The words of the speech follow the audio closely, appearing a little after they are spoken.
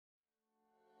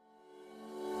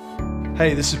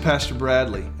Hey, this is Pastor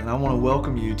Bradley, and I want to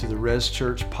welcome you to the Res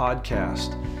Church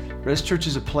podcast. Res Church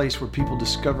is a place where people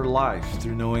discover life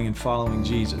through knowing and following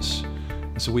Jesus.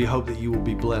 And so we hope that you will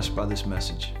be blessed by this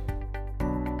message.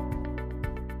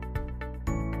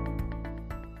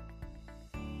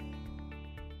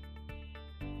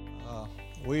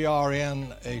 We are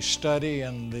in a study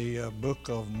in the book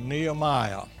of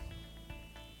Nehemiah.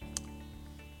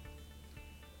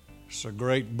 It's a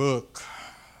great book.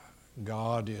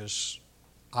 God is,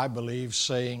 I believe,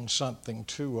 saying something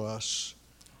to us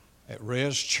at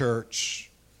Res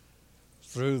Church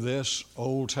through this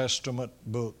Old Testament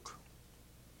book.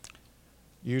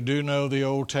 You do know the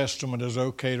Old Testament is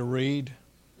okay to read?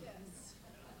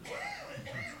 Yes.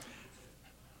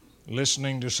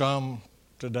 Listening to some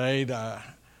today,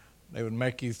 they would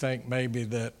make you think maybe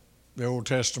that the Old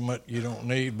Testament you don't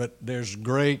need, but there's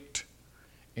great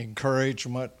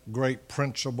encouragement, great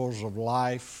principles of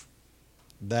life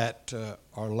that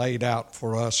are laid out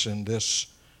for us in this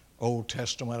Old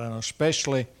Testament, and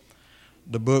especially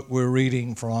the book we're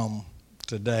reading from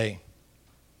today.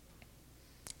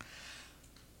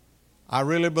 I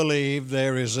really believe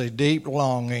there is a deep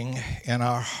longing in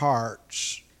our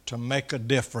hearts to make a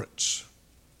difference,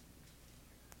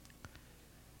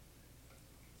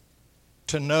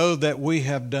 to know that we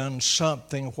have done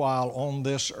something while on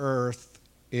this earth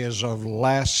is of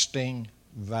lasting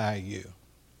value.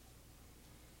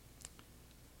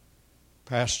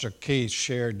 Pastor Keith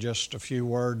shared just a few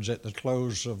words at the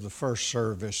close of the first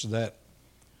service that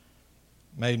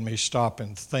made me stop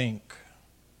and think.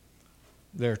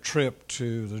 Their trip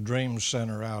to the Dream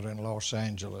Center out in Los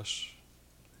Angeles.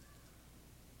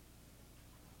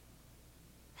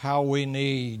 How we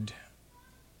need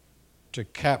to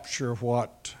capture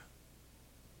what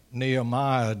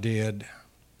Nehemiah did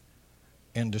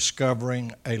in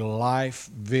discovering a life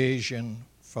vision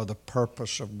for the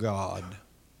purpose of God.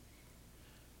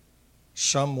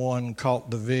 Someone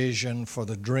caught the vision for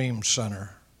the Dream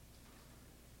Center,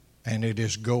 and it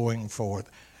is going forth.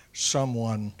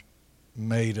 Someone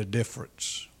made a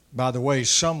difference. By the way,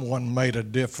 someone made a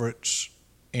difference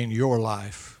in your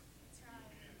life. That's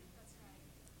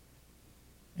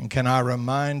right. And can I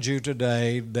remind you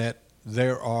today that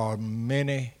there are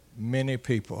many, many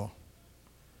people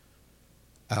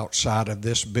outside of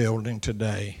this building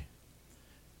today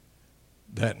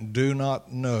that do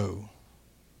not know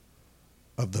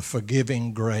of the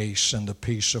forgiving grace and the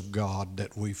peace of God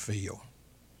that we feel.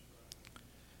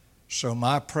 So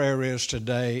my prayer is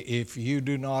today, if you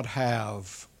do not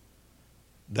have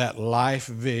that life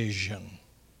vision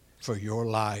for your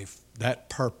life, that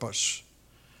purpose,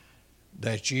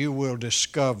 that you will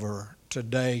discover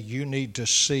today you need to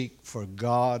seek for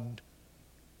God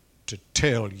to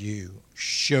tell you,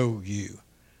 show you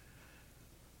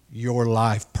your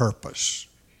life purpose.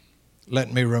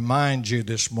 Let me remind you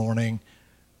this morning,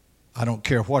 I don't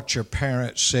care what your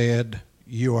parents said,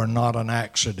 you are not an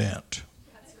accident.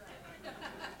 That's right.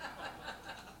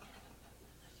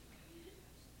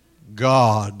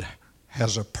 God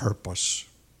has a purpose.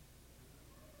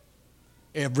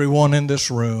 Everyone in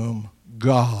this room,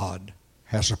 God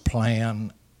has a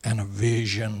plan and a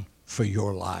vision for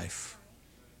your life.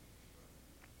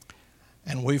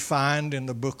 And we find in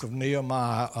the book of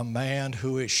Nehemiah a man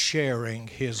who is sharing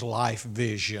his life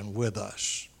vision with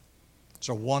us. It's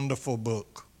a wonderful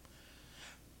book.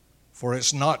 For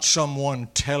it's not someone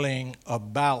telling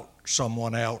about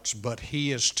someone else, but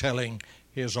he is telling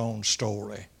his own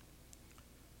story.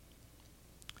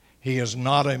 He is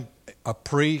not a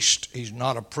priest, he's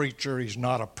not a preacher, he's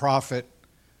not a prophet.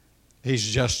 He's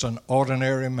just an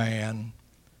ordinary man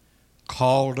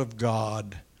called of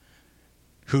God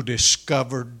who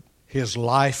discovered his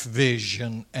life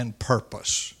vision and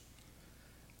purpose.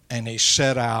 And he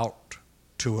set out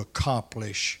to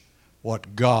accomplish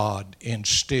what God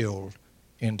instilled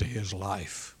into his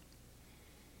life.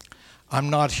 I'm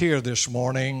not here this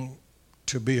morning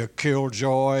to be a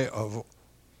killjoy of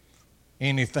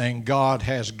anything. God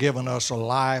has given us a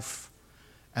life,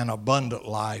 an abundant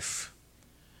life.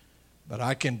 But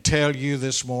I can tell you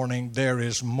this morning there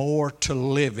is more to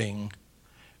living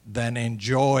than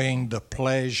enjoying the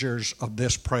pleasures of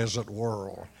this present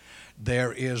world.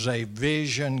 There is a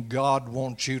vision God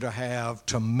wants you to have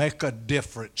to make a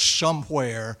difference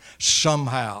somewhere,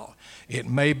 somehow. It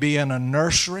may be in a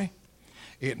nursery.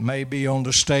 It may be on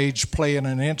the stage playing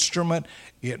an instrument.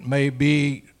 It may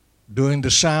be doing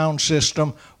the sound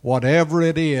system. Whatever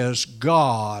it is,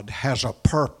 God has a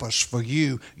purpose for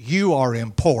you. You are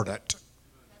important.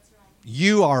 That's right.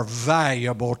 You are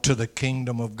valuable to the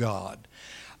kingdom of God.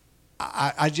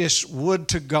 I just would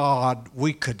to God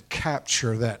we could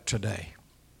capture that today.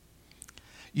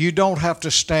 You don't have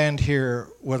to stand here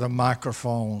with a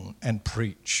microphone and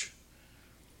preach.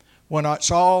 When it's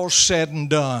all said and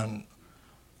done,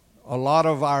 a lot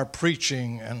of our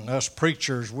preaching and us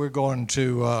preachers, we're going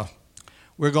to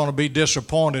be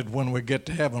disappointed when we get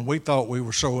to heaven. We thought we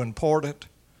were so important.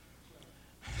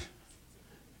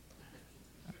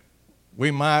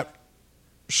 We might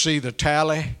see the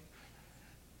tally,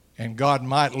 and God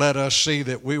might let us see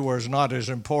that we were not as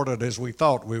important as we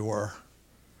thought we were.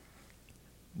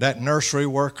 That nursery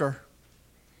worker,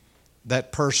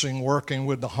 that person working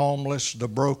with the homeless, the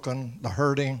broken, the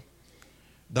hurting,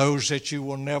 those that you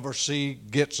will never see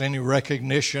gets any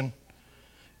recognition.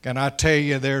 Can I tell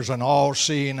you, there's an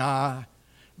all-seeing eye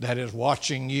that is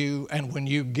watching you, and when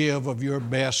you give of your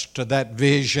best to that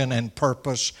vision and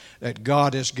purpose that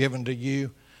God has given to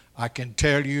you, I can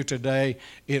tell you today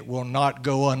it will not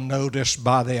go unnoticed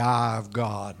by the eye of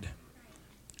God,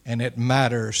 and it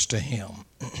matters to Him.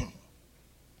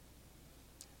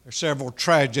 There are several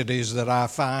tragedies that I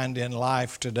find in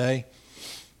life today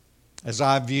as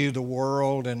I view the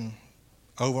world and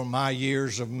over my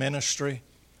years of ministry.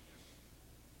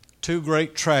 Two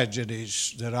great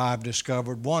tragedies that I've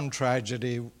discovered. One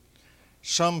tragedy,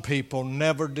 some people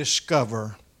never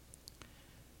discover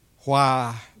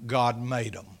why God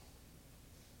made them.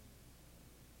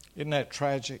 Isn't that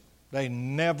tragic? They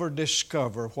never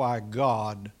discover why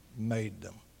God made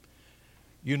them.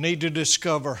 You need to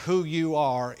discover who you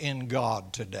are in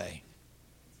God today.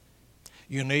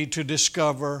 You need to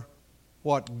discover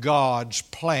what God's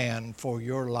plan for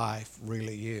your life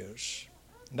really is.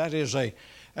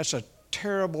 That's a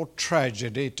terrible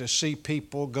tragedy to see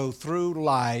people go through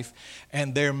life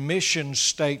and their mission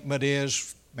statement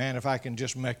is, man, if I can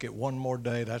just make it one more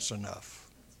day, that's enough.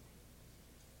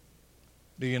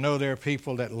 Do you know there are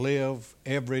people that live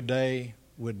every day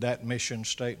with that mission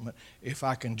statement? If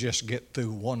I can just get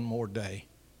through one more day.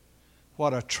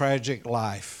 What a tragic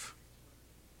life.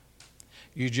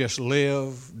 You just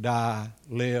live, die,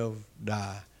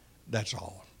 that's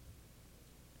all.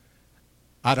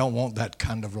 I don't want that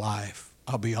kind of life.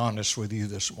 I'll be honest with you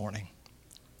this morning.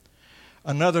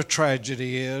 Another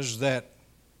tragedy is that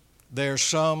there are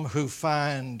some who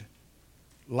find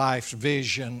life's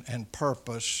vision and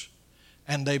purpose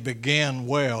and they begin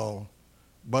well,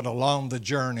 but along the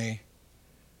journey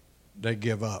they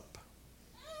give up.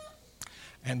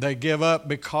 And they give up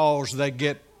because they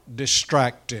get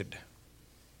distracted.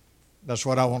 That's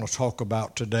what I want to talk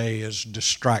about today is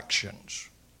distractions.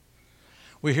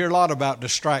 We hear a lot about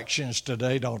distractions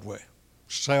today, don't we?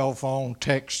 Cell phone,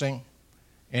 texting.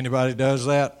 Anybody does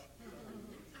that?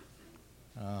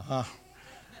 Uh-huh.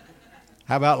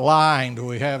 How about lying? Do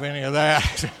we have any of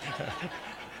that?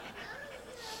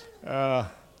 I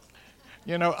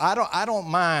don't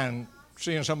mind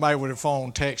seeing somebody with a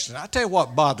phone texting. I tell you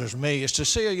what bothers me is to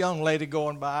see a young lady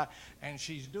going by and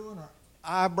she's doing her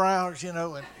eyebrows,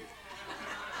 and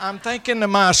I'm thinking to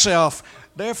myself,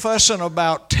 they're fussing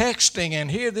about texting,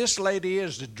 and here this lady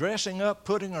is dressing up,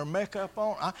 putting her makeup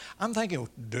on. I'm thinking,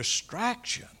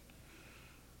 distraction.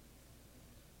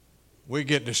 We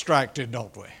get distracted,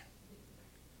 don't we?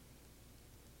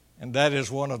 And that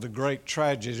is one of the great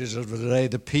tragedies of the day,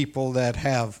 the people that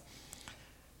have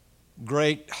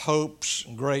great hopes,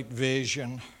 great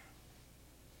vision.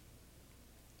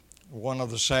 One of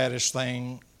the saddest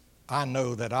things I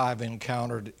know that I've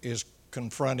encountered is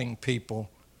confronting people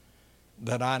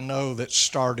that I know that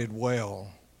started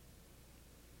well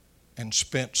and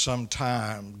spent some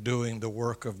time doing the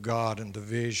work of God and the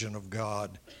vision of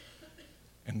God,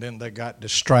 and then they got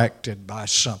distracted by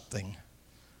something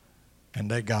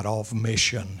and they got off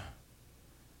mission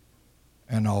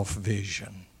and off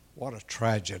vision. What a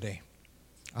tragedy.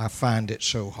 I find it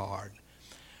so hard.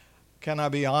 Can I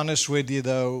be honest with you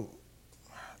though?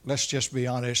 Let's just be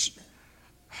honest.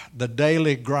 The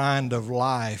daily grind of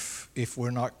life, if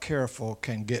we're not careful,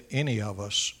 can get any of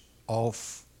us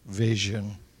off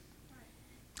vision.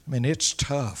 I mean, it's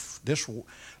tough. This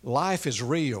life is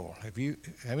real. Have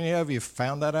any of you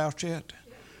found that out yet?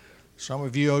 Some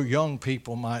of you young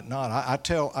people might not. I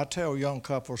tell young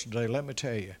couples today, let me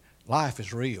tell you, life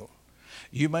is real.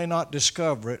 You may not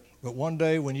discover it, but one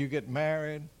day when you get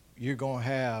married, you're going to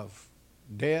have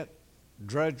debt,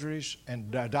 drudgeries,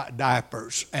 and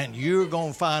diapers, and you're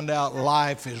going to find out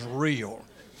life is real.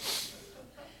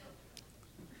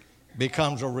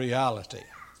 Becomes a reality.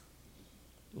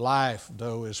 Life,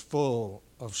 though, is full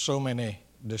of so many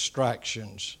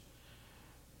distractions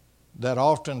that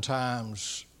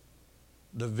oftentimes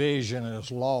the vision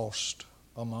is lost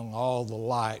among all the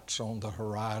lights on the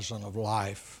horizon of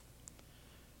life.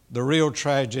 The real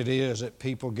tragedy is that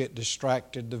people get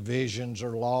distracted, the visions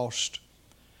are lost,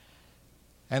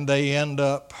 and they end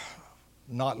up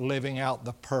not living out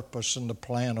the purpose and the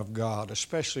plan of God,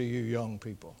 especially you young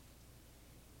people.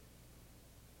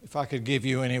 If I could give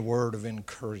you any word of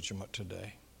encouragement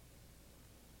today,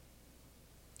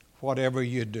 whatever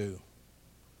you do,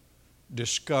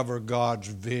 discover God's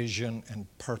vision and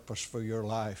purpose for your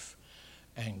life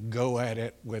and go at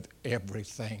it with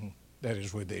everything that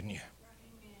is within you.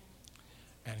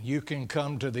 And you can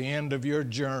come to the end of your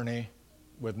journey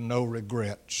with no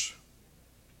regrets.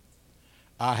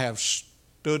 I have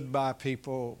stood by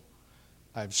people,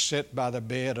 I've sat by the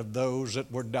bed of those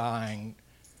that were dying,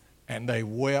 and they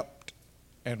wept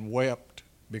and wept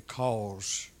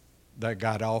because they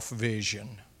got off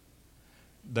vision.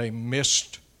 They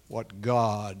missed what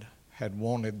God had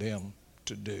wanted them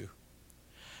to do.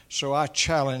 So I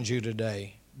challenge you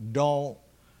today, don't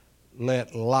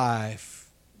let life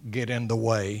get in the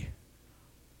way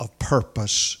of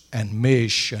purpose and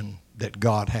mission that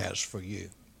God has for you.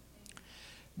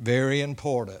 Very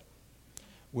important.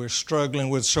 We're struggling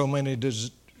with so many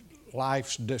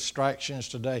life's distractions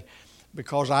today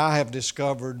because I have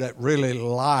discovered that really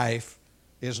life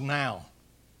is now.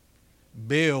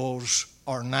 Bills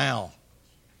are now.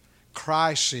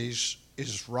 Crisis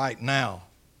is right now.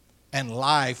 And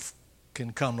life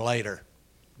can come later.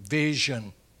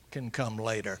 Vision can come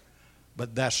later.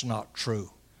 But that's not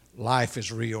true. Life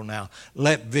is real now.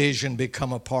 Let vision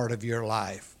become a part of your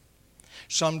life.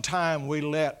 Sometimes we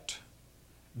let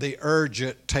the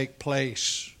urgent take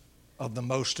place of the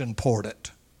most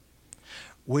important.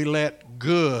 We let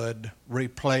good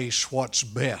replace what's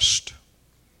best.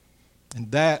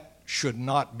 And that should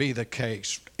not be the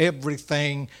case.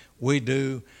 Everything we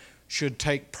do should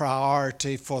take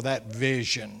priority for that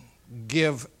vision.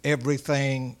 Give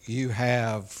everything you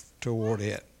have toward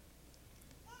it.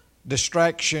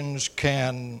 Distractions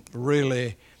can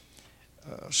really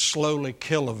slowly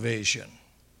kill a vision.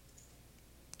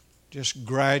 Just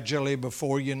gradually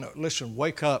before you know. Listen,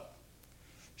 wake up.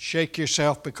 Shake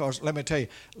yourself, because let me tell you,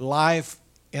 life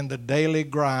in the daily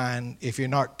grind, if you're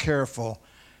not careful,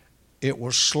 it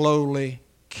will slowly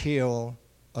kill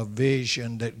a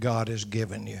vision that God has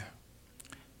given you.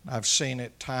 I've seen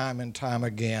it time and time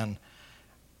again,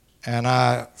 and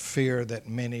I fear that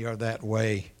many are that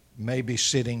way, maybe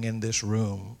sitting in this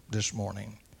room this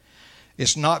morning.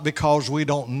 It's not because we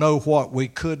don't know what we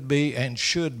could be and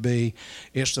should be.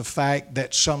 It's the fact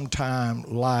that sometimes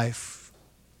life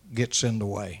gets in the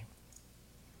way.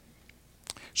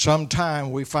 Sometimes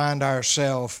we find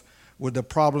ourselves with the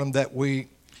problem that we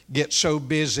get so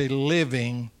busy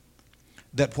living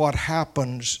that what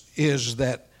happens is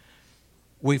that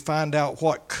we find out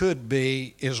what could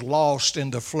be is lost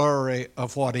in the flurry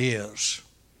of what is,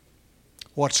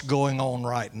 what's going on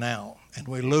right now, and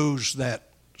we lose that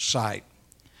sight.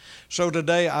 So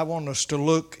today I want us to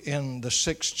look in the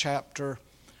 6th chapter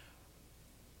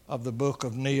of the book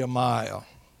of Nehemiah.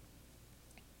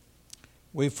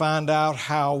 We find out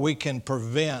how we can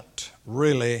prevent,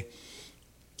 really,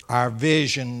 our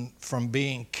vision from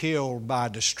being killed by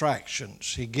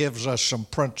distractions. He gives us some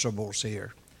principles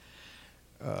here.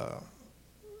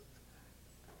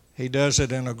 He does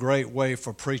it in a great way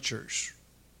for preachers.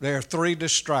 There are 3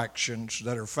 distractions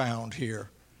that are found here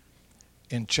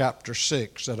in chapter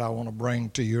 6 that I want to bring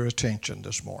to your attention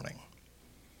this morning.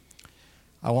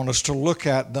 I want us to look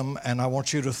at them, and I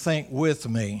want you to think with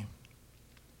me.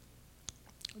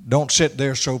 Don't sit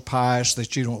there so pious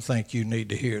that you don't think you need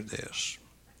to hear this.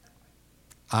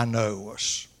 I know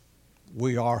us.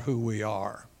 We are who we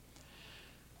are.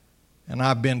 And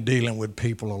I've been dealing with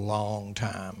people a long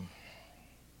time.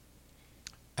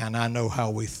 And I know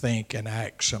how we think and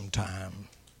act sometimes.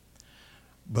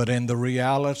 But in the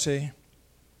reality,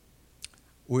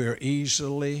 we're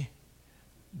easily,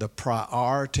 the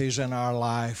priorities in our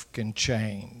life can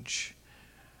change.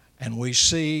 And we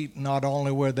see not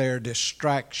only were there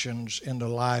distractions in the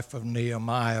life of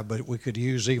Nehemiah, but we could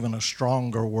use even a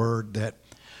stronger word, that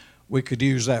we could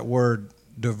use that word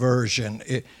diversion.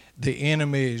 The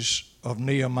enemies of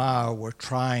Nehemiah were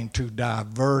trying to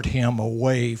divert him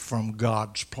away from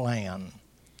God's plan.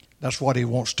 That's what he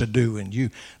wants to do in you.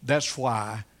 That's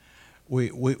why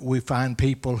we find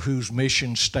people whose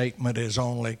mission statement is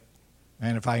only,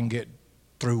 and if I can get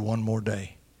through one more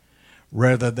day,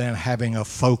 rather than having a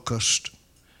focused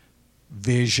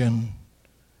vision,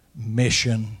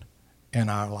 mission in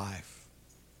our life.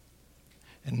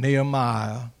 And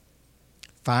Nehemiah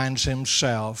finds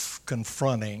himself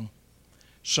confronting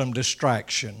some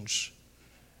distractions,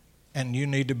 and you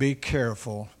need to be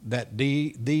careful that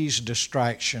these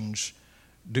distractions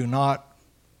do not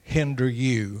hinder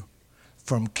you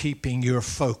from keeping your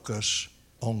focus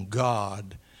on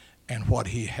God and what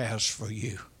He has for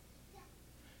you.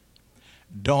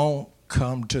 Don't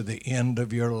come to the end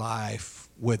of your life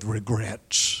with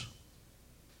regrets.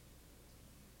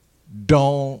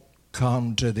 Don't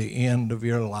come to the end of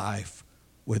your life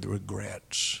with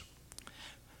regrets.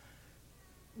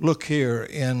 Look here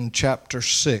in chapter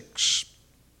 6,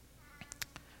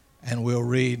 and we'll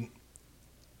read,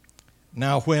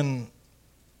 "Now when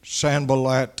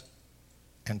Sanballat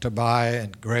and Tobiah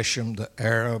and Geshem the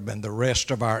Arab and the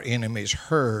rest of our enemies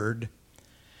heard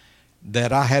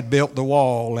that I had built the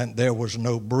wall and there was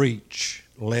no breach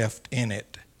left in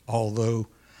it, although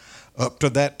up to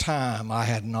that time I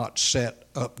had not set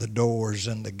up the doors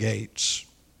and the gates,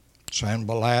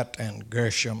 Sanballat and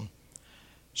Geshem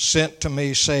sent to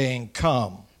me, saying,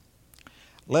 'Come,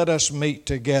 let us meet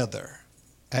together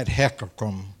at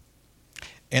Hekochrym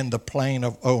in the plain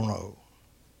of Ono.'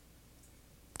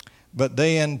 But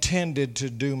they intended to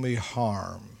do me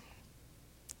harm."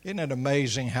 Isn't it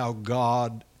amazing how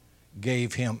God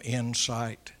gave him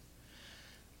insight?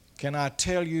 Can I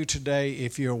tell you today,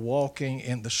 if you're walking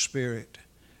in the Spirit,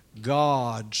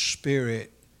 God's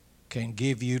Spirit can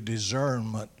give you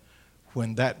discernment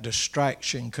when that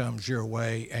distraction comes your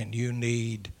way and you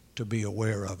need to be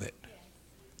aware of it.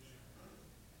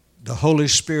 The Holy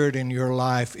Spirit in your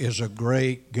life is a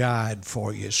great guide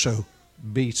for you, so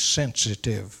be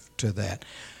sensitive to that.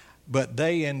 But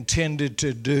they intended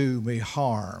to do me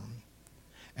harm,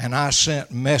 and I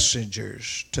sent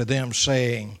messengers to them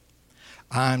saying,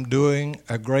 I'm doing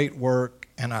a great work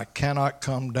and I cannot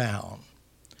come down.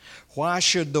 Why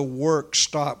should the work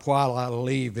stop while I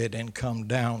leave it and come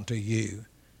down to you?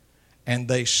 And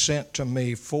they sent to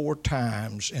me 4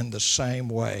 times in the same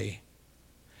way,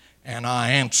 and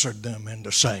I answered them in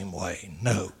the same way,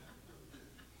 no.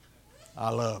 I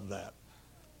love that.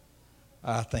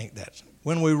 I think that's,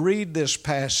 when we read this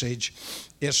passage,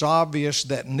 it's obvious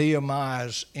that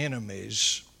Nehemiah's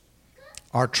enemies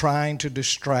are trying to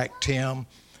distract him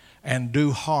and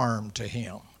do harm to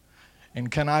him. And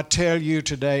can I tell you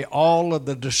today, all of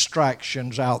the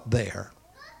distractions out there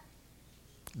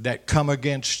that come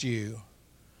against you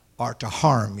are to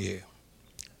harm you.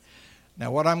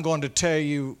 Now, what I'm going to tell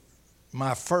you,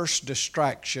 my first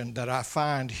distraction that I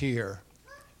find here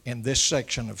in this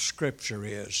section of Scripture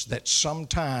is that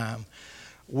sometime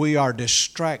we are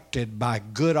distracted by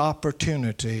good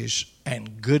opportunities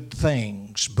and good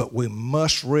things, but we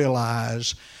must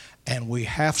realize and we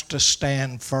have to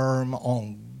stand firm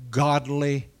on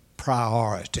godly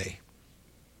priority.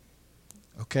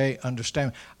 Okay,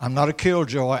 understand? I'm not a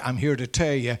killjoy. I'm here to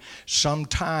tell you,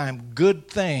 sometimes good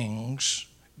things,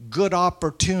 good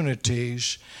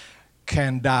opportunities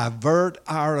can divert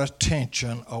our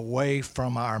attention away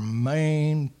from our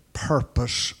main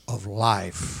purpose of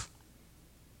life.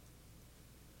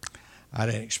 I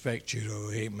didn't expect you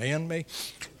to amen me,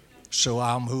 so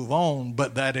I'll move on,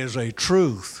 but that is a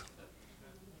truth.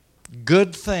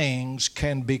 Good things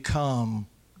can become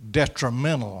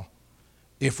detrimental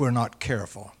if we're not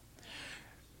careful.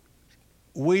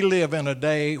 We live in a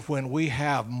day when we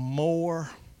have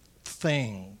more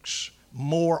things,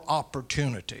 more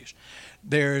opportunities.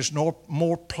 There's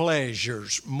more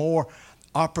pleasures, more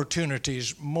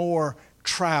opportunities, more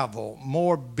travel,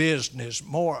 more business,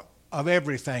 more of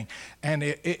everything. And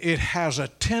it has a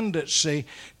tendency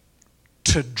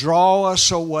to draw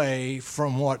us away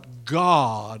from what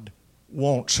God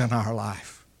wants in our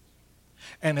life.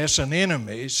 And it's an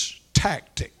enemy's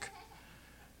tactic.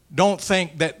 Don't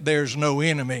think that there's no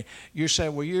enemy. You say,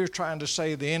 well, you're trying to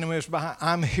say the enemy is behind.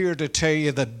 I'm here to tell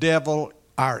you the devil,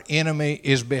 our enemy,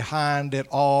 is behind it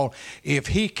all. If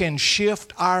he can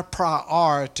shift our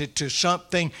priority to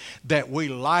something that we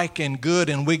like and good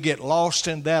and we get lost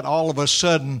in that, all of a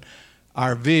sudden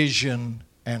our vision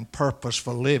and purpose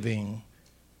for living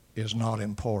is not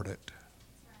important.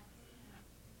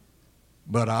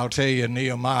 But I'll tell you,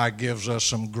 Nehemiah gives us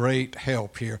some great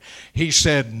help here. He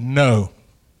said no.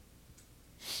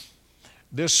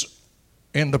 This,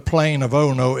 in the plain of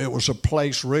Ono, it was a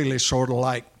place really sort of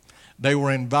like they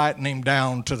were inviting him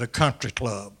down to the country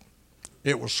club.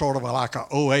 It was sort of like an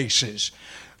oasis.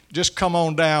 Just come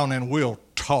on down and we'll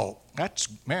talk.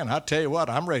 Man, I tell you what,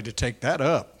 I'm ready to take that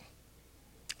up.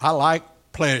 I like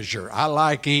pleasure. I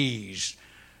like ease.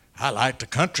 I like the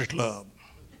country club.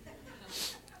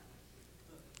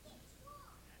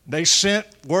 They sent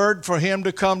word for him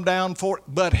to come down for it,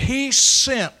 but he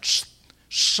sensed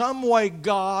some way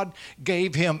God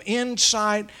gave him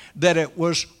insight that it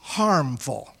was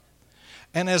harmful.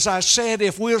 And as I said,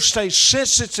 if we'll stay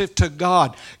sensitive to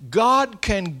God, God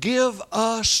can give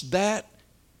us that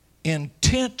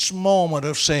intense moment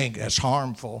of saying, that's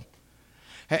harmful.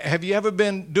 Have you ever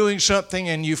been doing something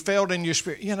and you felt in your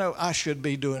spirit, I should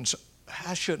be doing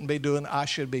I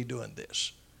should be doing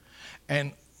this.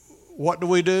 And what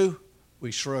do?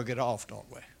 We shrug it off,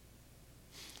 don't we?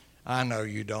 I know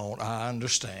you don't. I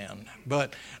understand.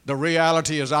 But the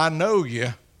reality is I know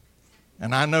you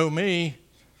and I know me.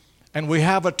 And we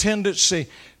have a tendency,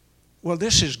 well,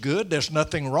 this is good. There's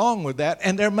nothing wrong with that.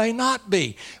 And there may not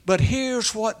be. But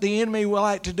here's what the enemy will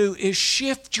like to do is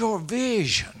shift your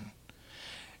vision.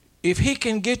 If he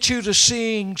can get you to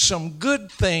seeing some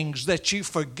good things that you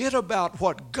forget about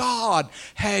what God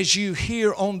has you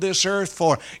here on this earth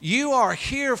for. You are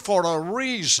here for a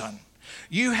reason.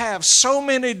 You have so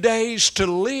many days to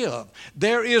live.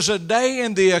 There is a day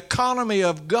in the economy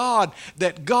of God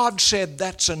that God said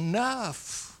that's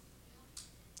enough.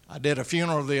 I did a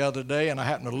funeral the other day and I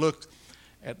happened to look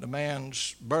at the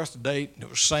man's birth date. It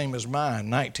was the same as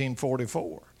mine,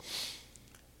 1944.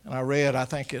 And I read, I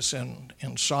think it's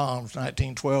in Psalms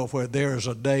 19:12, where there is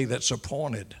a day that's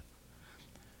appointed.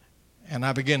 And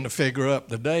I began to figure up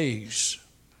the days.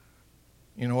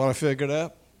 You know what I figured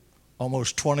up?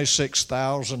 Almost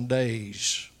 26,000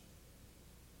 days.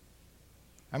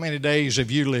 How many days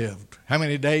have you lived? How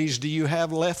many days do you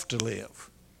have left to live?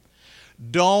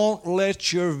 Don't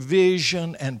let your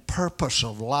vision and purpose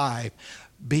of life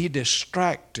be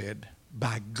distracted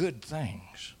by good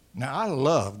things. Now, I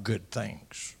love good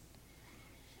things.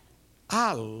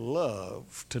 I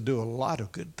love to do a lot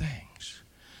of good things.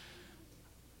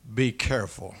 Be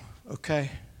careful,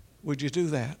 okay? Would you do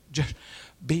that? Just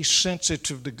be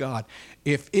sensitive to God.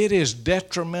 If it is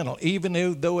detrimental,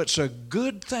 even though it's a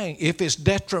good thing, if it's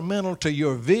detrimental to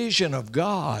your vision of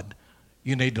God,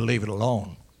 you need to leave it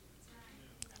alone.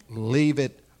 Leave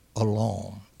it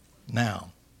alone.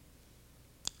 Now,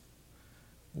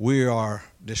 we are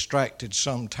distracted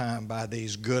sometime by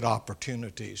these good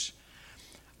opportunities.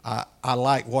 I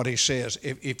like what he says.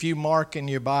 If you mark in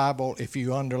your Bible, if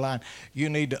you underline, you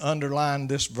need to underline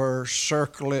this verse,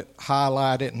 circle it,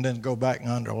 highlight it, and then go back and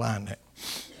underline it.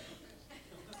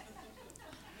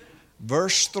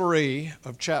 Verse 3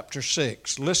 of chapter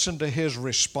 6, listen to his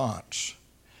response.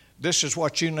 This is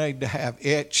what you need to have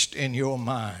etched in your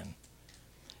mind.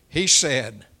 He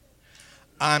said,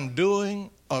 I'm doing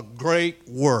a great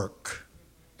work,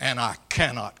 and I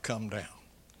cannot come down.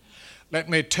 Let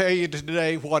me tell you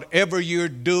today, whatever you're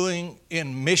doing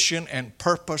in mission and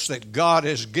purpose that God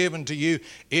has given to you,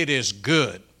 it is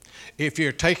good. If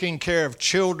you're taking care of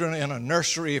children in a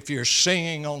nursery, if you're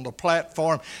singing on the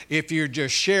platform, if you're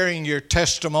just sharing your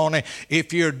testimony,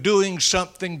 if you're doing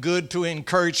something good to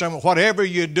encourage someone, whatever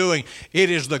you're doing, it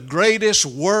is the greatest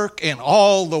work in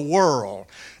all the world.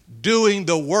 Doing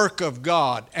the work of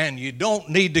God, and you don't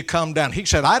need to come down. He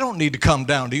said, I don't need to come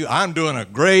down to you. I'm doing a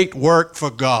great work for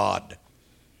God.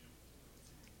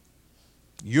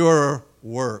 Your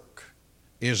work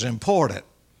is important.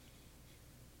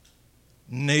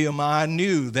 Nehemiah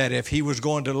knew that if he was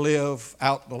going to live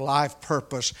out the life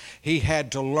purpose, he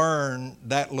had to learn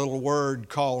that little word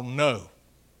called no.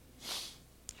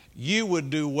 You would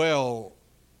do well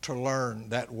to learn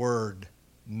that word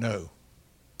no.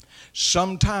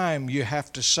 Sometime you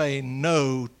have to say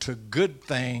no to good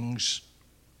things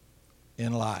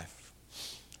in life.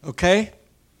 Okay?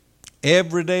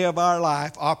 Every day of our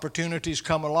life, opportunities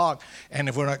come along, and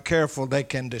if we're not careful, they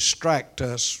can distract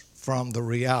us from the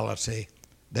reality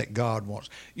that God wants.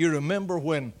 You remember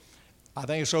when, I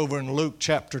think it's over in Luke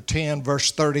chapter 10,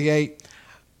 verse 38,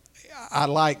 I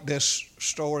like this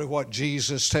story, what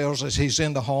Jesus tells us. He's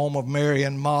in the home of Mary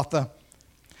and Martha,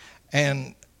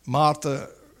 and Martha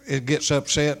gets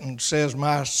upset and says,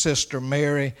 my sister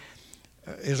Mary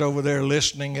is over there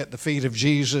listening at the feet of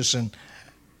Jesus, and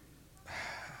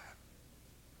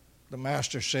the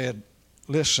master said,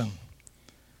 listen,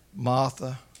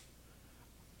 Martha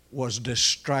was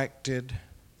distracted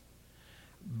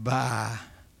by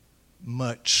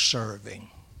much serving.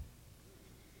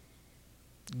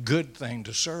 Good thing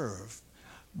to serve,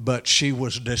 but she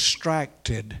was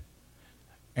distracted.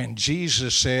 And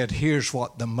Jesus said, here's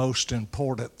what the most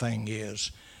important thing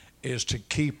is to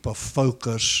keep a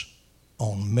focus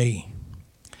on me.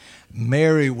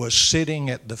 Mary was sitting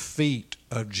at the feet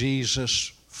of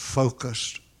Jesus,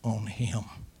 focused on him.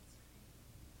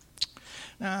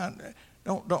 Now,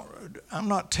 I'm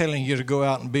not telling you to go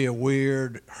out and be a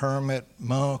weird hermit,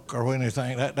 monk, or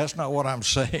anything. That's not what I'm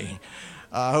saying.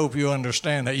 I hope you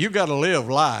understand that. You've got to live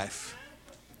life.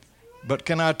 But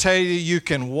can I tell you, you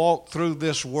can walk through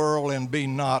this world and be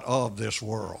not of this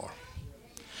world.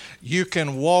 You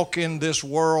can walk in this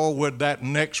world with that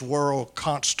next world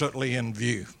constantly in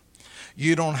view.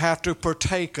 You don't have to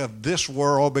partake of this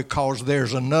world because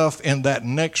there's enough in that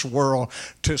next world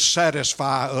to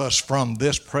satisfy us from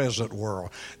this present world.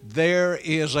 There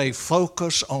is a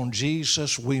focus on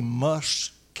Jesus. We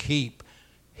must keep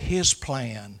His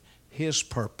plan, His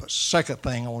purpose. Second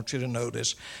thing I want you to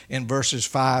notice in verses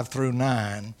 5 through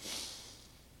 9,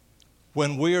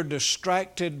 when we are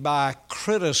distracted by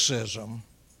criticism,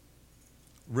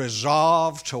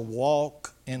 resolve to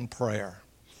walk in prayer.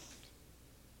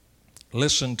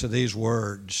 Listen to these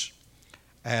words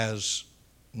as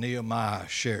Nehemiah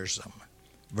shares them.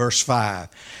 Verse 5,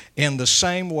 in the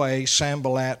same way,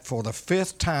 Sanballat for the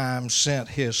 5th time sent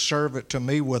his servant to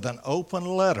me with an open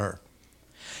letter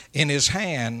in his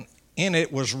hand. In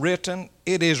it was written,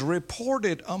 it is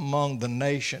reported among the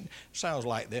nation. Sounds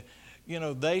like that. You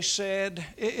know, they said,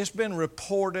 it's been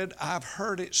reported, I've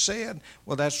heard it said.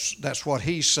 Well, that's what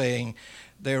he's saying.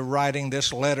 They're writing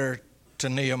this letter to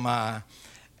Nehemiah.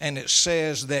 And it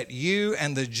says that you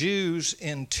and the Jews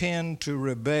intend to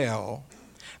rebel.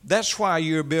 That's why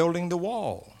you're building the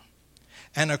wall.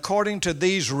 And according to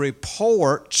these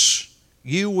reports,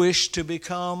 you wish to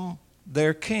become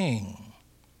their king.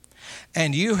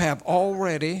 And you have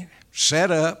already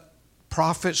set up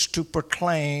prophets to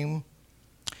proclaim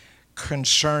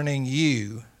concerning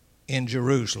you in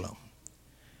Jerusalem.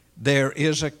 There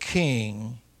is a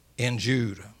king in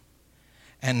Judah.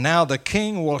 And now the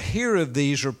king will hear of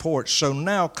these reports. So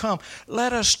now come,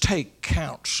 let us take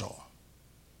counsel.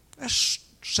 Let's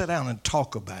sit down and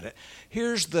talk about it.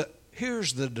 Here's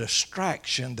the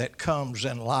distraction that comes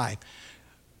in life.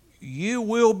 You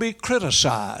will be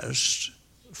criticized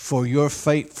for your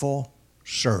faithful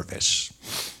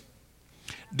service.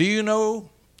 Do you know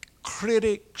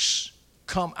critics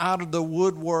come out of the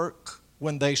woodwork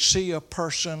when they see a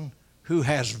person who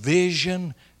has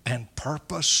vision and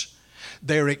purpose?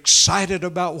 They're excited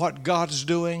about what God's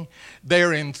doing.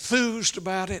 They're enthused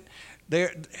about it.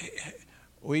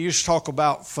 We used to talk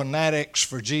about fanatics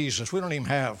for Jesus. We don't even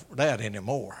have that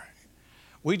anymore.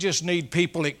 We just need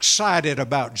people excited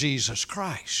about Jesus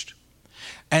Christ.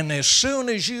 And as soon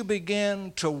as you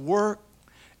begin to work,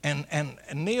 and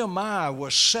Nehemiah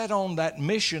was set on that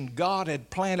mission God had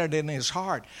planted in his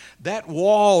heart. That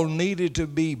wall needed to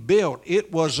be built.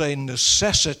 It was a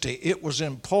necessity. It was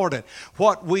important.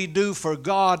 What we do for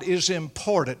God is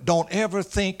important. Don't ever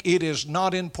think it is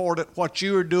not important what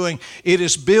you are doing. It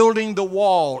is building the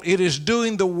wall. It is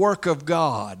doing the work of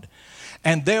God.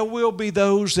 And there will be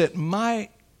those that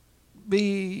might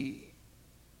be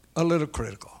a little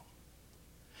critical.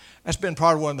 That's been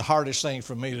probably one of the hardest things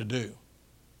for me to do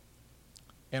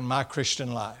in my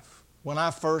Christian life. When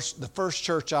the first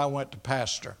church I went to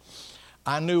pastor,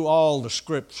 I knew all the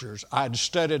scriptures. I'd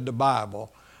studied the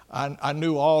Bible. I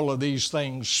knew all of these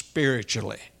things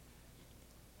spiritually.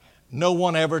 No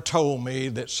one ever told me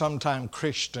that sometimes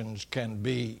Christians can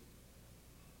be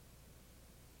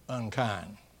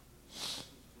unkind.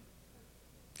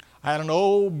 I had an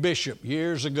old bishop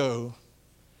years ago.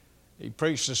 He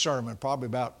preached a sermon probably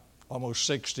about almost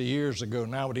 60 years ago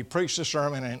now, but he preached a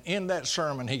sermon, and in that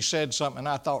sermon he said something, and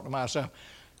I thought to myself,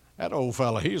 that old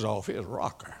fella, he's off his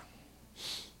rocker.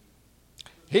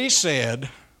 He said,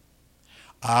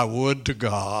 I would to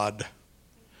God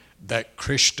that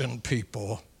Christian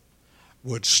people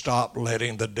would stop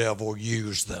letting the devil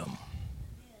use them.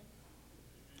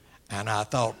 And I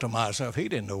thought to myself, he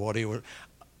didn't know what he was.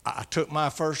 I took my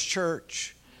first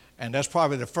church, and that's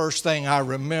probably the first thing I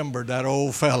remembered, that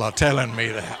old fella telling me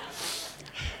that.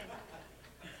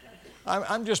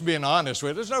 I'm just being honest with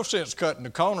you. There's no sense cutting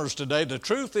the corners today. The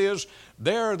truth is,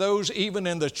 there are those even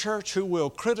in the church who will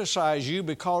criticize you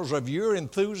because of your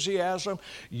enthusiasm,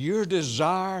 your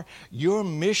desire, your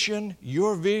mission,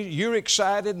 your vision. You're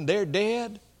excited and they're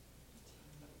dead.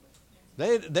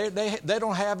 They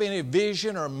don't have any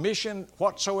vision or mission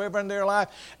whatsoever in their life,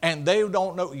 and they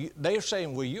don't know. They're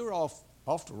saying, well, you're off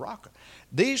the rocker.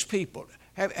 These people,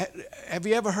 have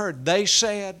you ever heard they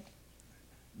said?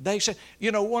 They said,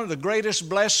 you know, one of the greatest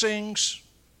blessings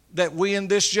that we in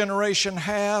this generation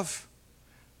have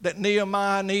that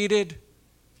Nehemiah needed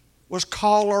was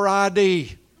caller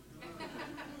ID.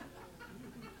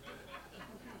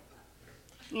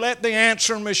 Let the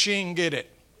answering machine get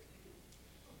it.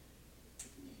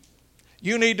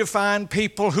 You need to find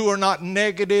people who are not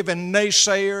negative and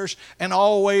naysayers and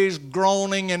always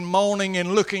groaning and moaning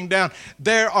and looking down.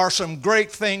 There are some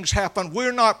great things happen.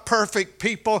 We're not perfect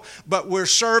people, but we're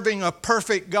serving a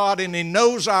perfect God, and He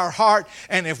knows our heart.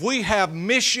 And if we have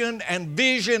mission and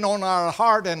vision on our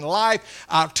heart and life,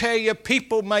 I'll tell you,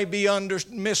 people may be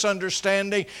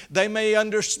misunderstanding. They may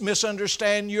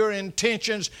misunderstand your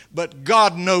intentions, but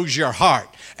God knows your heart.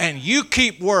 And you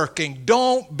keep working.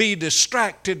 Don't be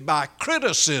distracted by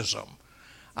criticism.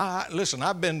 Listen,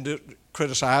 I've been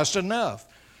criticized enough,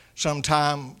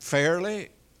 sometime fairly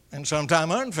and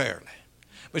sometime unfairly.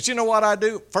 But you know what I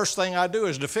do? First thing I do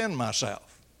is defend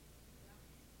myself.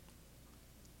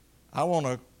 I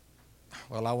won't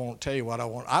tell you what I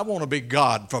want. I want to be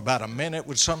God for about a minute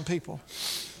with some people,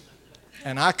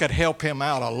 and I could help him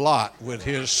out a lot with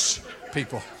his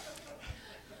people.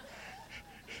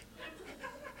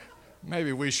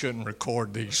 Maybe we shouldn't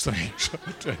record these things.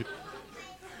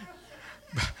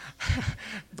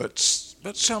 But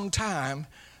sometime,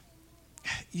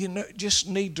 just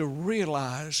need to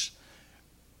realize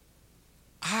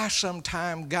I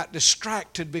sometime got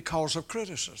distracted because of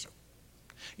criticism.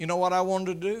 You know what I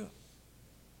wanted to do?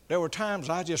 There were times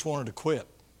I just wanted to quit.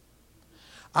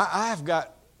 I've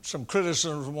got some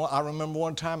criticism. I remember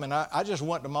one time, and I just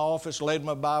went to my office, laid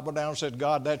my Bible down, and said,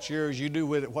 God, that's yours. You do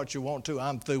with it what you want to.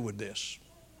 I'm through with this.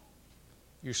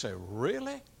 You say,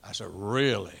 really? I said,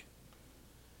 really?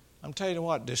 I'm telling you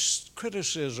what, this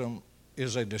criticism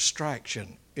is a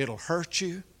distraction. It'll hurt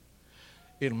you.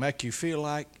 It'll make you feel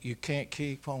like you can't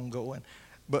keep on going.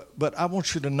 But I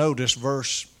want you to notice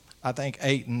verse, I think,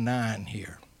 8 and 9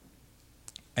 here.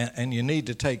 And you need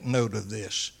to take note of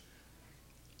this.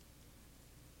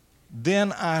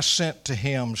 Then I sent to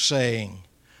him, saying,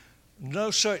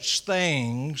 no such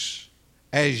things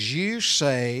as you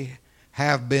say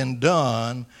have been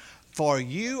done, for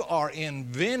you are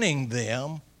inventing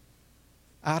them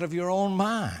out of your own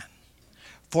mind.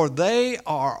 For they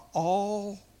are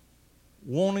all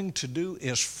wanting to do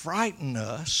is frighten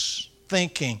us,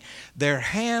 thinking their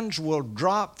hands will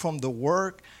drop from the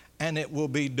work and it will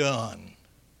be done.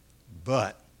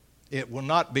 But it will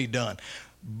not be done.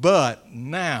 But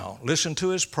now, listen to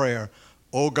his prayer,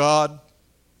 oh God,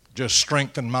 just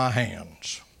strengthen my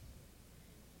hands.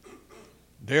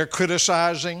 They're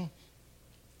criticizing.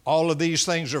 All of these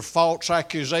things are false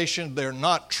accusations. They're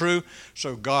not true.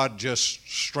 So God, just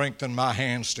strengthen my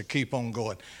hands to keep on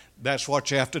going. That's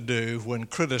what you have to do when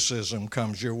criticism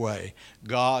comes your way.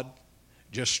 God,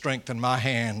 just strengthen my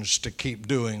hands to keep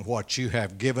doing what you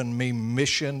have given me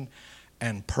mission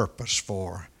and purpose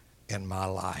for in my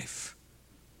life.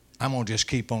 I'm going to just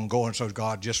keep on going. So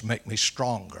God, just make me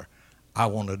stronger. I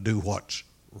want to do what's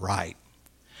right.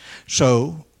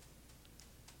 So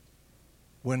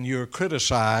when you're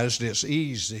criticized, it's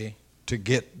easy to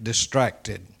get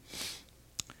distracted.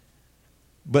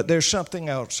 But there's something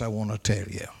else I want to tell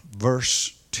you.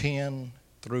 Verse 10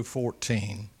 through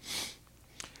 14.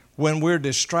 When we're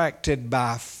distracted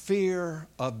by fear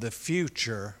of the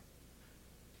future,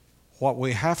 what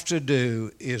we have to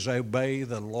do is obey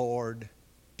the Lord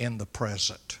in the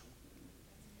present.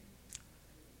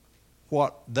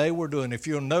 What they were doing, if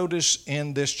you'll notice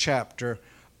in this chapter,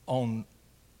 on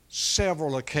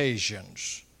several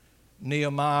occasions,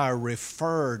 Nehemiah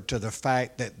referred to the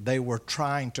fact that they were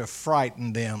trying to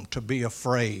frighten them to be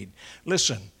afraid.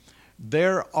 Listen,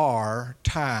 there are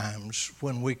times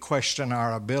when we question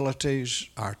our abilities,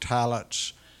 our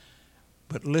talents,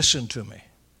 but listen to me.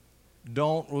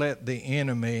 Don't let the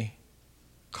enemy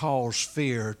cause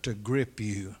fear to grip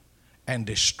you and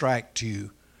distract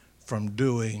you from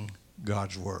doing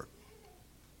God's work.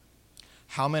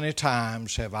 How many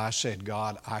times have I said,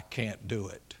 God, I can't do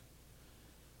it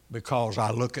because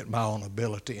I look at my own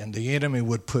ability, and the enemy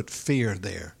would put fear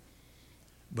there.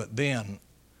 But then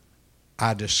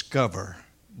I discover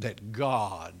that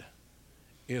God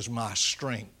is my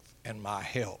strength and my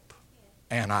help,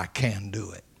 and I can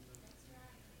do it.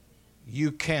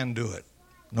 You can do it,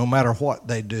 no matter what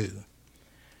they do.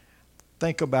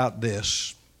 Think about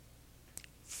this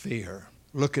fear.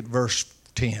 Look at verse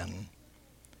 10.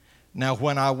 Now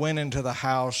when I went into the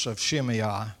house of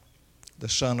Shimei, the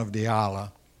son of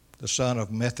Dealah, the son of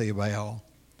Methiabel,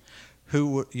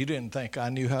 who, you didn't think I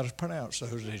knew how to pronounce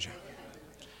those, did you?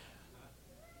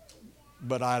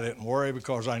 But I didn't worry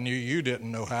because I knew you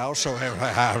didn't know how, so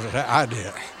I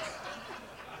did.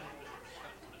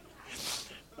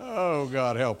 Oh,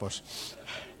 God help us.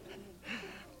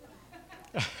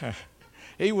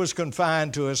 He was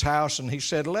confined to his house, and he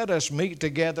said, let us meet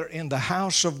together in the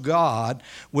house of God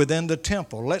within the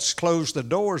temple. Let's close the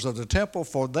doors of the temple,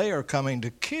 for they are coming to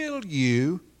kill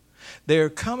you They're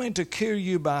coming to kill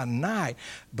you by night.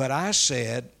 But I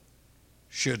said,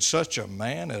 should such a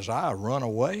man as I run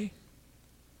away?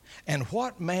 And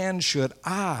what man should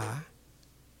I,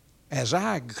 as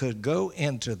I could go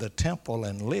into the temple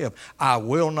and live? I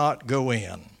will not go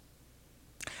in.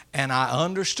 And I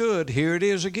understood, here it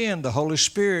is again, the Holy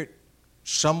Spirit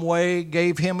some way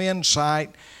gave him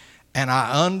insight, and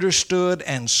I understood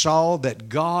and saw that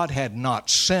God had not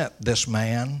sent this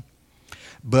man,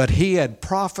 but he had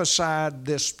prophesied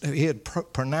this, he had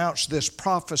pronounced this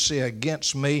prophecy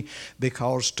against me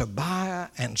because Tobiah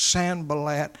and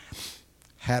Sanballat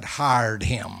had hired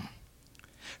him.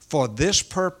 For this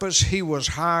purpose he was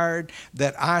hired,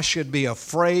 that I should be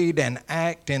afraid and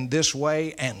act in this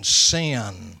way and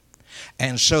sin.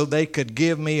 And so they could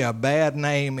give me a bad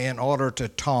name in order to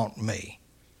taunt me.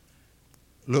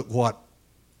 Look what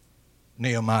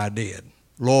Nehemiah did.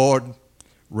 Lord,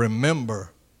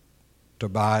 remember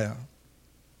Tobiah,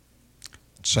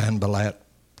 Sanballat,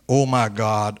 oh my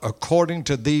God, according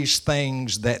to these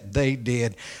things that they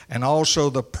did, and also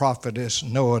the prophetess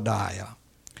Noadiah,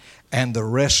 and the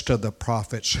rest of the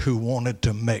prophets who wanted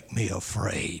to make me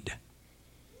afraid.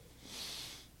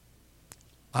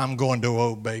 I'm going to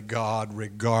obey God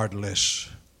regardless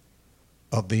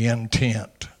of the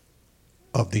intent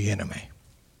of the enemy.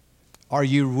 Are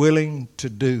you willing to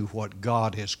do what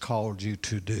God has called you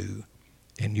to do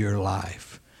in your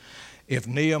life? If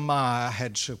Nehemiah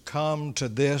had succumbed to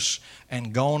this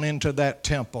and gone into that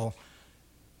temple,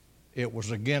 it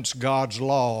was against God's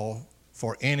law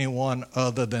for anyone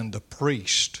other than the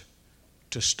priest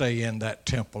to stay in that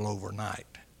temple overnight.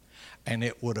 And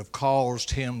it would have caused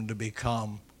him to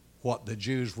become what the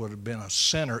Jews would have been a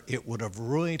sinner. It would have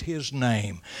ruined his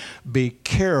name. Be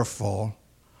careful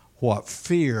what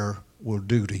fear will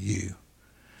do to you.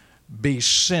 Be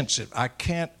sensitive. I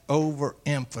can't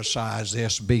overemphasize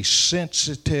this. Be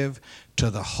sensitive to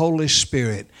the Holy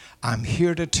Spirit. I'm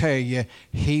here to tell you,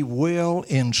 He will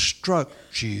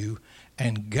instruct you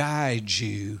and guide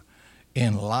you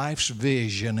in life's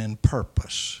vision and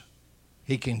purpose.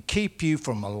 He can keep you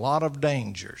from a lot of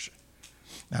dangers.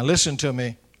 Now listen to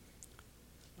me.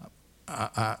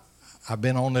 I've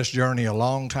been on this journey a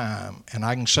long time, and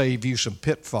I can save you some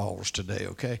pitfalls today,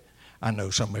 okay? I know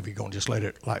some of you are going to just let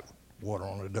it like water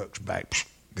on a duck's back,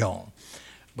 gone.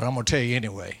 But I'm going to tell you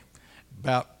anyway,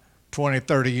 about 20,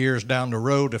 30 years down the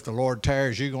road, if the Lord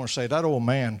tarries, you're going to say, that old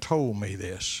man told me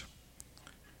this.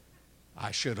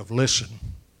 I should have listened.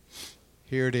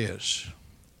 Here it is.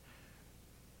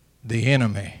 The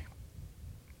enemy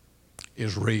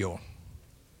is real.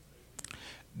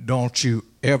 Don't you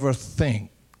ever think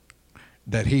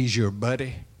that he's your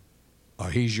buddy or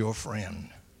he's your friend.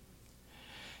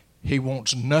 He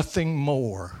wants nothing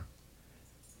more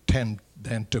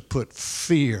than to put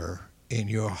fear in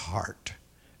your heart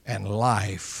and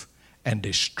life and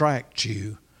distract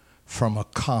you from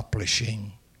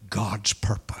accomplishing God's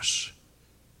purpose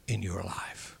in your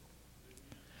life.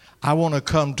 I want to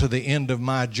come to the end of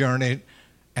my journey,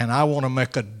 and I want to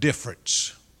make a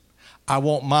difference. I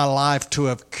want my life to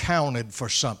have counted for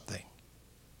something.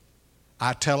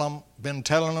 I tell them, been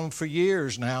telling them for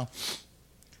years now,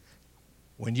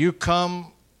 when you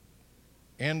come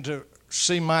in to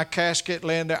see my casket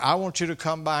laying there, I want you to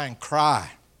come by and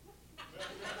cry.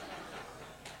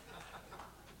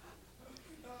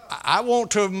 I want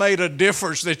to have made a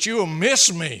difference that you'll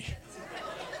miss me.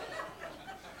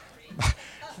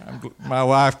 My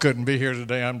wife couldn't be here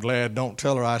today. I'm glad. Don't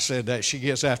tell her I said that. She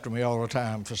gets after me all the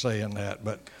time for saying that.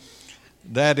 But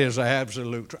that is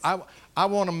absolute truth. I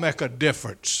want to make a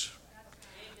difference.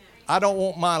 I don't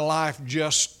want my life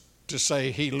just to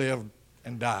say he lived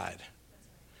and died.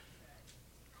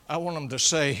 I want them to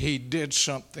say he did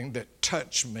something that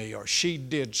touched me, or she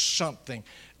did something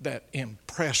that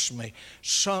impressed me,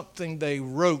 something they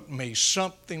wrote me,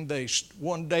 something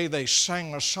one day they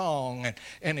sang a song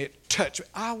and it touched me.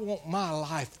 I want my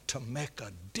life to make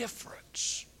a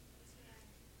difference.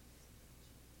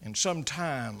 And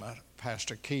sometime,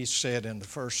 Pastor Keith said in the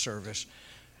first service,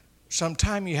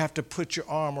 sometime you have to put your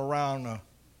arm around a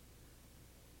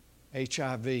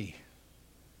HIV,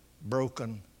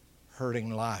 broken,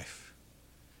 hurting life.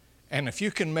 And if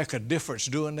you can make a difference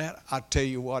doing that, I tell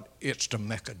you what, it's to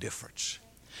make a difference.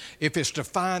 If it's to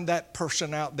find that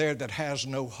person out there that has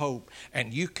no hope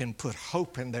and you can put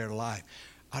hope in their life,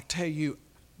 I tell you,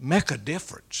 make a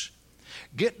difference.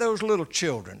 Get those little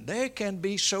children. They can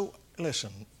be so,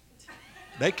 listen,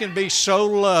 they can be so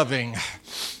loving.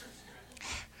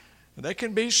 They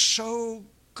can be so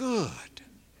good.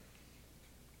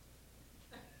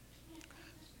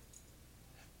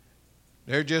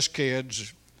 They're just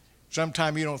kids.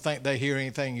 Sometimes you don't think they hear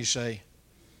anything you say.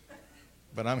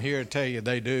 But I'm here to tell you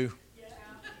they do.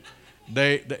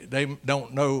 They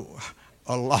don't know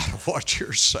a lot of what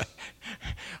you're saying.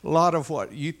 A lot of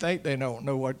what you think they don't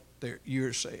know what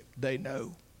you're saying. They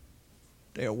know.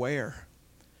 They're aware.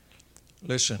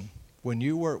 Listen, when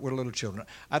you work with little children,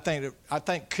 I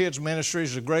think kids ministry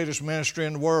is the greatest ministry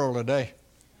in the world today.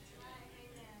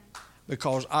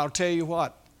 Because I'll tell you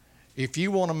what, if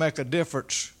you want to make a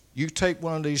difference, you take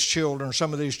one of these children,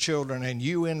 some of these children, and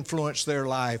you influence their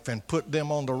life and put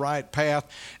them on the right path,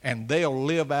 and they'll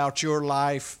live out your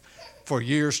life for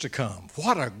years to come.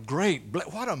 What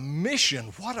a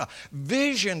mission, what a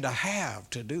vision to have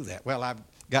to do that. Well, I've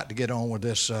got to get on with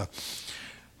this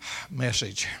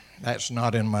message. That's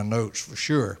not in my notes for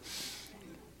sure.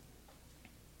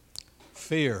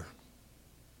 Fear.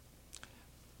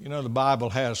 You know, the Bible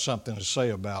has something to say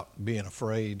about being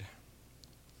afraid.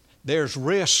 There's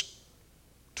risk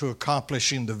to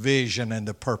accomplishing the vision and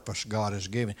the purpose God has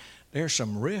given. There's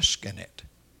some risk in it.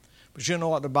 But you know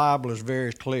what? The Bible is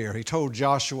very clear. He told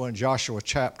Joshua in Joshua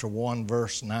chapter 1,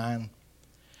 verse 9,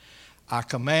 I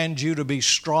command you to be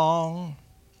strong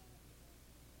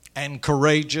and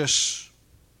courageous.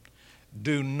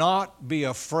 Do not be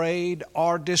afraid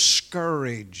or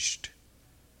discouraged,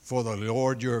 for the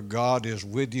Lord your God is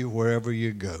with you wherever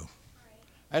you go.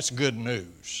 That's good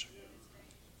news.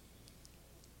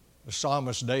 The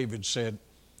psalmist David said,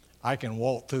 I can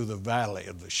walk through the valley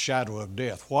of the shadow of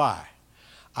death. Why?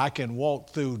 I can walk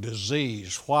through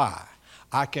disease. Why?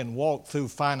 I can walk through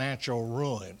financial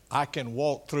ruin. I can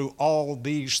walk through all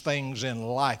these things in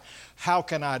life. How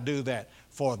can I do that?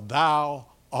 For thou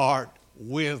art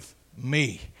with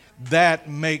me. That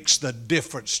makes the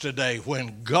difference today.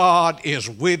 When God is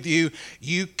with you,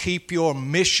 you keep your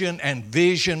mission and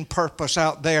vision purpose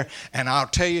out there, and I'll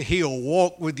tell you, He'll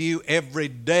walk with you every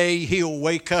day. He'll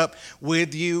wake up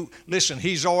with you. Listen,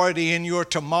 He's already in your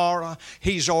tomorrow.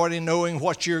 He's already knowing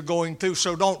what you're going through,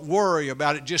 so don't worry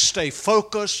about it. Just stay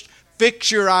focused. Fix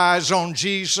your eyes on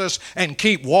Jesus and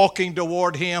keep walking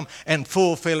toward Him and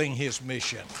fulfilling His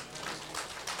mission.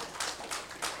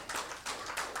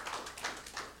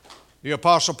 The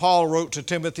Apostle Paul wrote to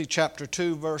Timothy chapter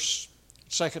 2,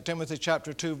 2 Timothy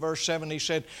chapter 2, verse 7, he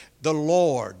said, the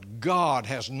Lord God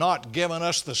has not given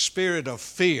us the spirit of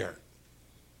fear.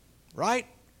 Right?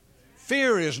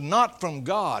 Fear is not from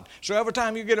God. So every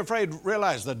time you get afraid,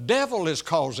 realize the devil is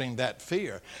causing that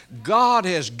fear. God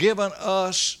has given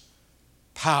us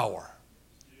power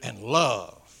and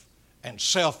love and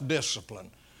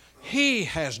self-discipline. He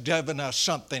has given us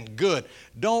something good.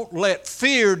 Don't let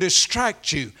fear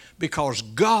distract you, because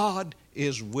God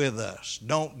is with us.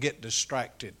 Don't get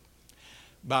distracted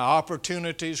by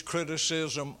opportunities,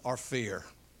 criticism, or fear.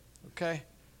 Okay?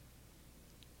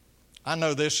 I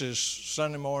know this is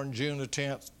Sunday morning, June the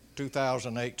 10th,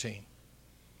 2018.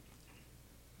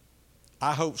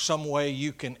 I hope some way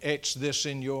you can etch this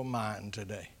in your mind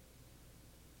today.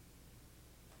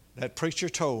 That preacher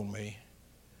told me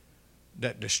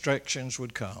that distractions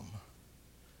would come.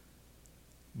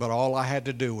 But all I had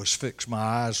to do was fix my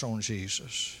eyes on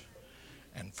Jesus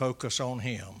and focus on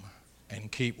Him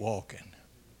and keep walking.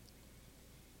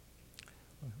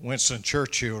 Winston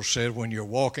Churchill said, when you're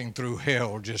walking through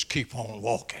hell, just keep on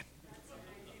walking.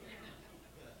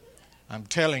 I'm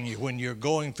telling you, when you're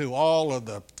going through all of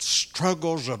the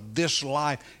struggles of this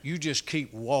life, you just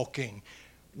keep walking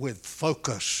with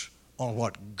focus on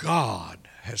what God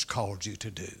has called you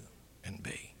to do and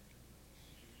be.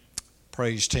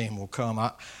 Praise team will come.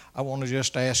 I want to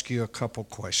just ask you a couple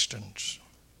questions.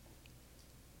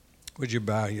 Would you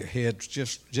bow your heads?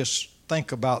 Just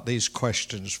think about these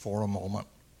questions for a moment.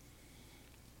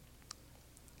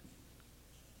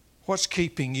 What's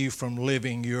keeping you from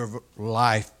living your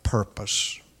life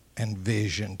purpose and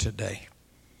vision today?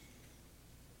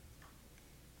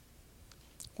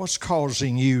 What's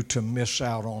causing you to miss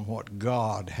out on what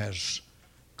God has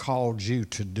called you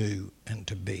to do and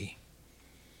to be?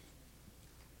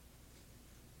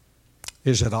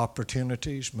 Is it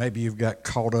opportunities? Maybe you've got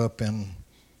caught up in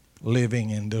living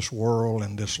in this world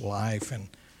and this life and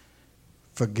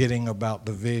forgetting about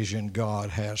the vision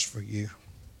God has for you.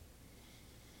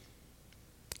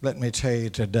 Let me tell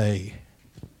you today,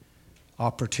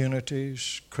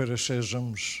 opportunities,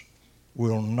 criticisms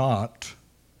will not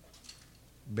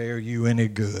bear you any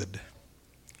good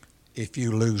if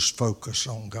you lose focus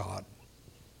on God.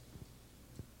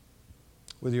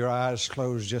 With your eyes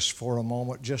closed just for a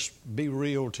moment, just be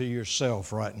real to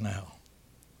yourself right now.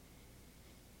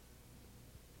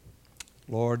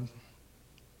 Lord,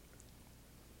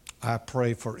 I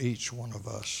pray for each one of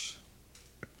us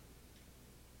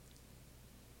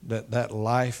that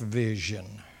life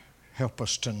vision Help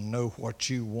us to know what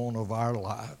you want of our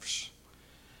lives.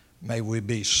 May we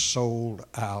be sold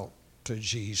out to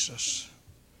Jesus.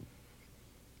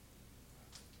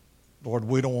 Lord,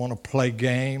 we don't want to play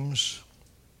games.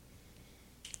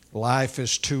 Life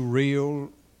is too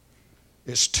real.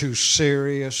 It's too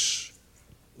serious.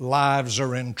 Lives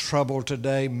are in trouble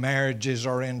today. Marriages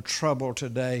are in trouble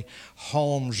today.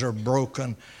 Homes are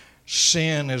broken.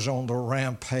 Sin is on the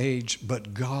rampage.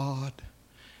 But God,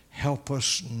 help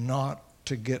us not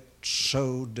to get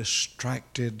so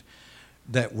distracted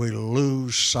that we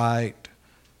lose sight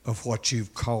of what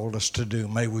you've called us to do.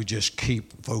 May we just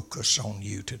keep focus on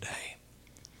you today.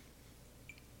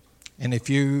 And if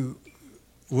you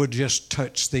would just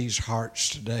touch these hearts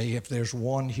today, if there's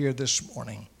one here this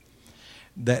morning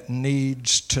that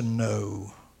needs to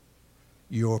know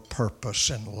your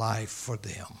purpose in life for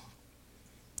them,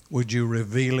 would you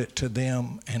reveal it to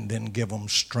them and then give them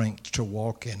strength to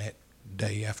walk in it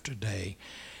day after day?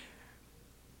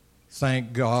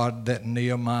 Thank God that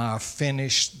Nehemiah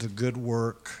finished the good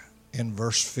work in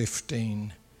verse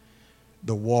 15.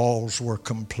 The walls were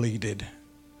completed.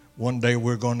 One day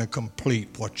we're going to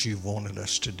complete what you wanted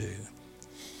us to do.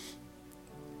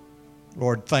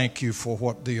 Lord, thank you for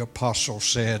what the apostle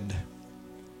said.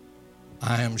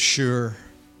 I am sure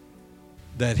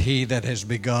that he that has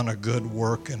begun a good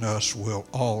work in us will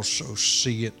also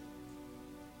see it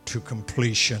to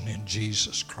completion in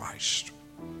Jesus Christ.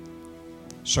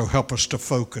 So help us to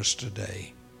focus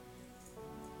today.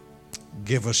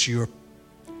 Give us your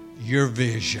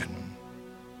vision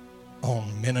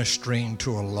on ministering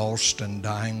to a lost and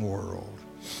dying world.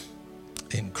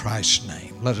 In Christ's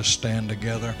name, let us stand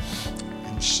together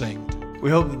and sing.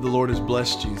 We hope that the Lord has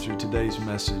blessed you through today's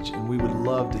message, and we would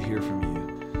love to hear from you.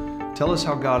 Tell us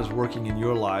how God is working in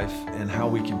your life and how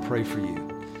we can pray for you.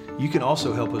 You can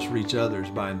also help us reach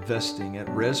others by investing at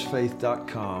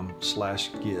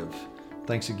resfaith.com/give.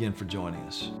 Thanks again for joining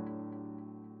us.